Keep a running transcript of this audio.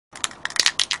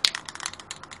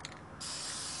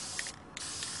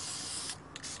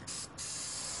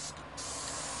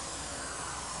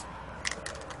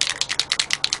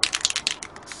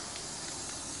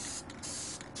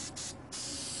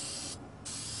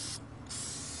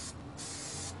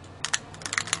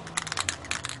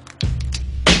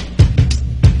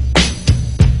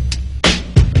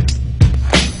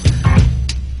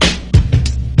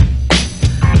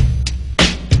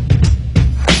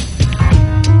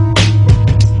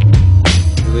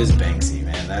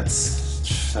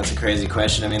That's a crazy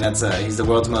question. I mean, he's the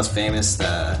world's most famous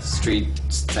street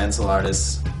stencil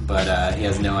artist, but he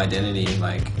has no identity.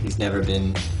 Like, he's never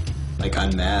been, like,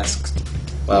 unmasked.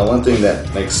 Well, one thing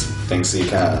that makes Banksy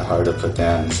kind of hard to put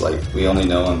down is, like, we only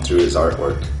know him through his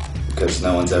artwork because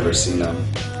no one's ever seen him.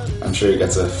 I'm sure he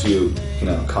gets a few,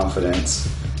 confidence,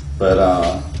 but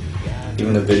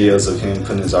even the videos of him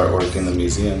putting his artwork in the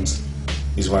museums,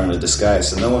 he's wearing a disguise,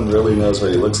 so no one really knows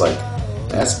what he looks like.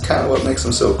 And that's kind of what makes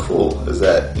him so cool, is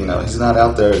that, he's not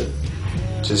out there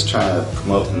just trying to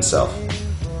promote himself.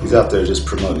 He's out there just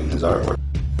promoting his artwork.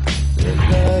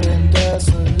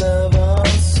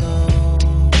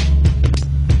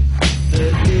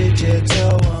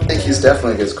 I think he's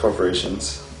definitely against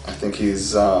corporations. I think he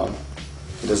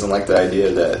doesn't like the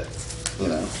idea that,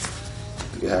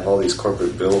 you have all these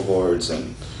corporate billboards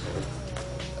and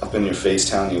up in your face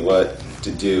telling you what to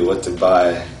do, what to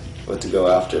buy, what to go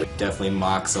after. Definitely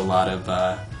mocks a lot of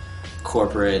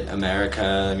corporate America.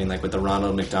 I mean, like with the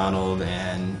Ronald McDonald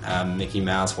and Mickey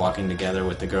Mouse walking together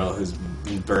with the girl who's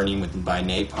burning by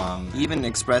napalm. He even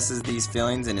expresses these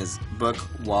feelings in his book,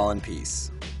 Wall and Peace.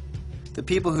 The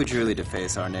people who truly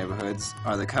deface our neighborhoods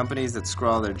are the companies that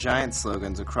scrawl their giant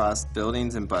slogans across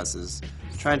buildings and buses,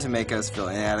 trying to make us feel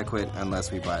inadequate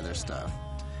unless we buy their stuff.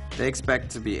 They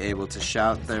expect to be able to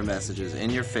shout their messages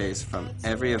in your face from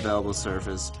every available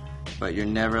surface, but you're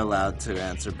never allowed to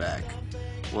answer back.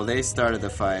 Well, they started the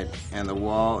fight, and the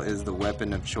wall is the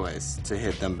weapon of choice to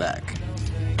hit them back.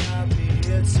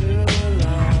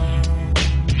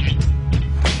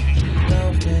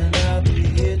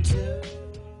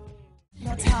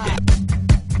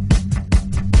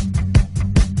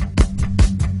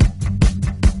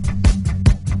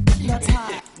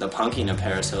 The punking of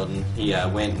Paris Hilton. He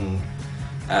went and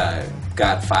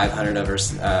got 500 of her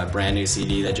brand new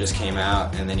CD that just came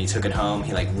out, and then he took it home.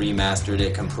 He remastered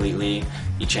it completely.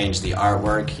 He changed the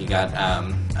artwork. He got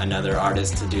another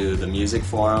artist to do the music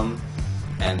for him,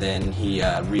 and then he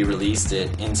re-released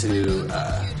it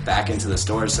back into the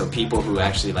stores, so people who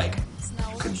actually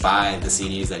could buy the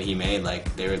CDs that he made,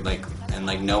 they were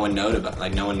and no one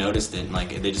noticed it, and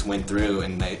they just went through,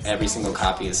 and every single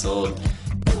copy is sold.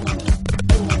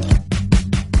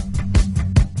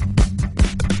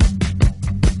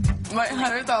 My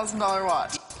 $100,000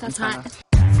 watch. That's hot. That's hot.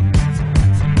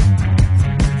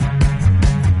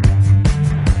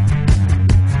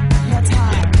 That's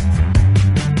hot.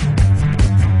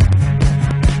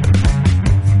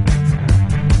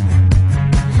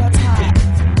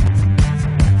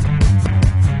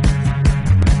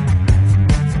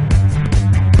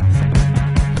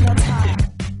 That's hot.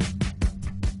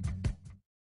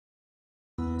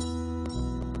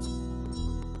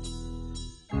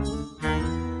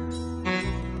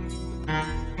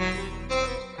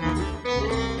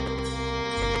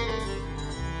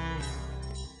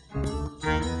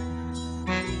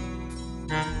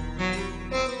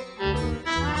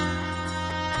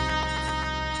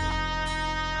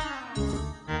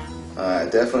 I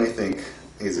definitely think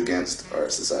he's against our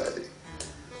society.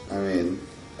 I mean,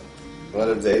 what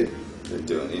have they been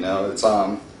doing? It's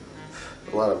a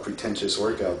lot of pretentious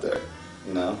work out there.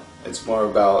 It's more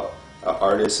about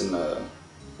artists in the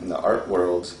art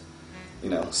world,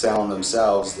 selling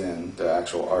themselves than their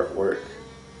actual artwork.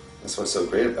 That's what's so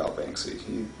great about Banksy.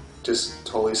 He just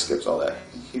totally skips all that.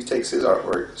 He takes his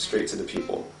artwork straight to the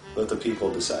people. Let the people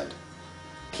decide.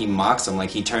 He mocks them,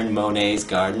 he turned Monet's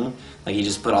garden, he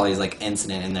just put all these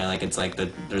incident in there,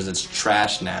 there's this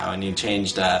trash now, and he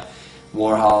changed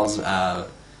Warhol's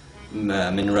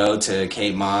Monroe to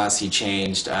Kate Moss. He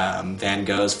changed Van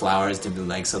Gogh's flowers to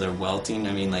be so they're welting.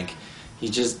 I mean,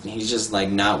 he's just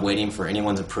not waiting for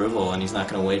anyone's approval, and he's not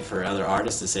going to wait for other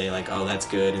artists to say oh, that's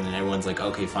good, and then everyone's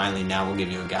okay, finally, now we'll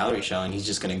give you a gallery show, and he's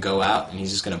just going to go out and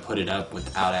he's just going to put it up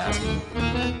without asking.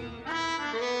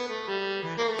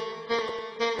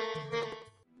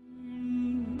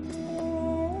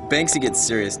 Banksy gets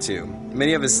serious too.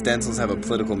 Many of his stencils have a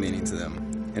political meaning to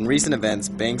them. In recent events,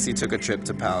 Banksy took a trip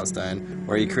to Palestine,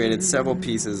 where he created several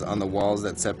pieces on the walls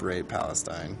that separate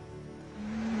Palestine.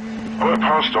 I went to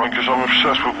Palestine because I'm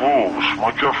obsessed with walls.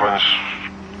 My girlfriend's,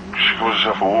 she calls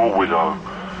herself a wall widow.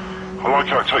 I like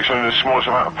how it takes only the smallest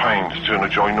amount of paint to turn a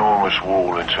ginormous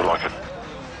wall into a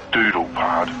doodle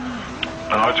pad.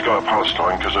 And I had to go to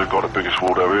Palestine because they've got the biggest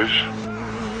wall there is.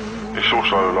 It's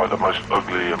also the most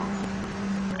ugly and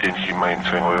inhumane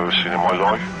thing I've ever seen in my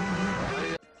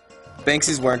life.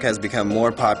 Banksy's work has become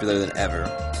more popular than ever.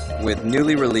 With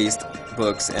newly released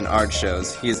books and art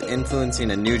shows, he is influencing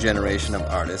a new generation of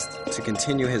artists to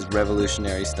continue his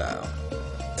revolutionary style.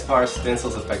 As far as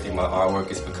stencils affecting my artwork,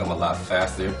 it's become a lot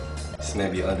faster. just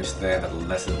maybe understand that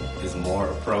less is more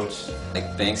approach.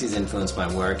 Like, Banksy's influenced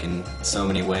my work in so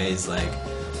many ways. Like,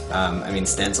 I mean,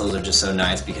 stencils are just so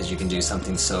nice because you can do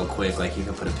something so quick. Like, you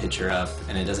can put a picture up,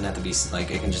 and it doesn't have to be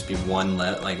like, it can just be one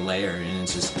layer, and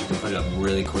it's just, you can put it up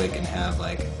really quick and have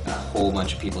like a whole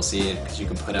bunch of people see it, because you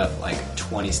can put up like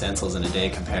 20 stencils in a day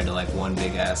compared to like one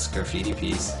big ass graffiti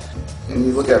piece. And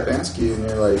you look at Banksy and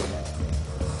you're like,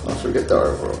 well, forget the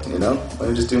art world, you know? Let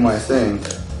me just do my thing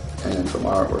and put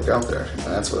my artwork out there. And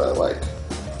that's what I like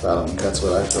about him. That's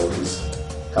what I feel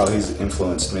how he's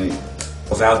influenced me.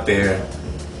 Was out there,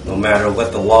 no matter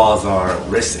what the laws are,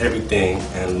 risks everything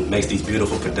and makes these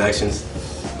beautiful productions.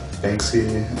 Banksy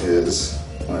is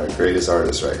one of the greatest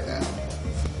artists right now.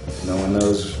 No one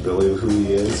knows really who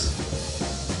he is.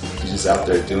 He's just out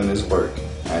there doing his work.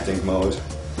 And I think more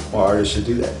artists should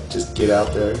do that. Just get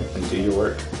out there and do your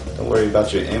work. Don't worry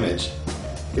about your image.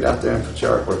 Get out there and put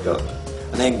your artwork up.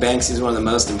 I think Banksy's one of the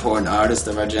most important artists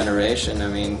of our generation. I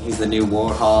mean, he's the new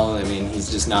Warhol. I mean, he's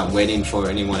just not waiting for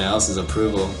anyone else's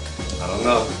approval. I don't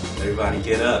know, everybody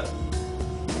get up.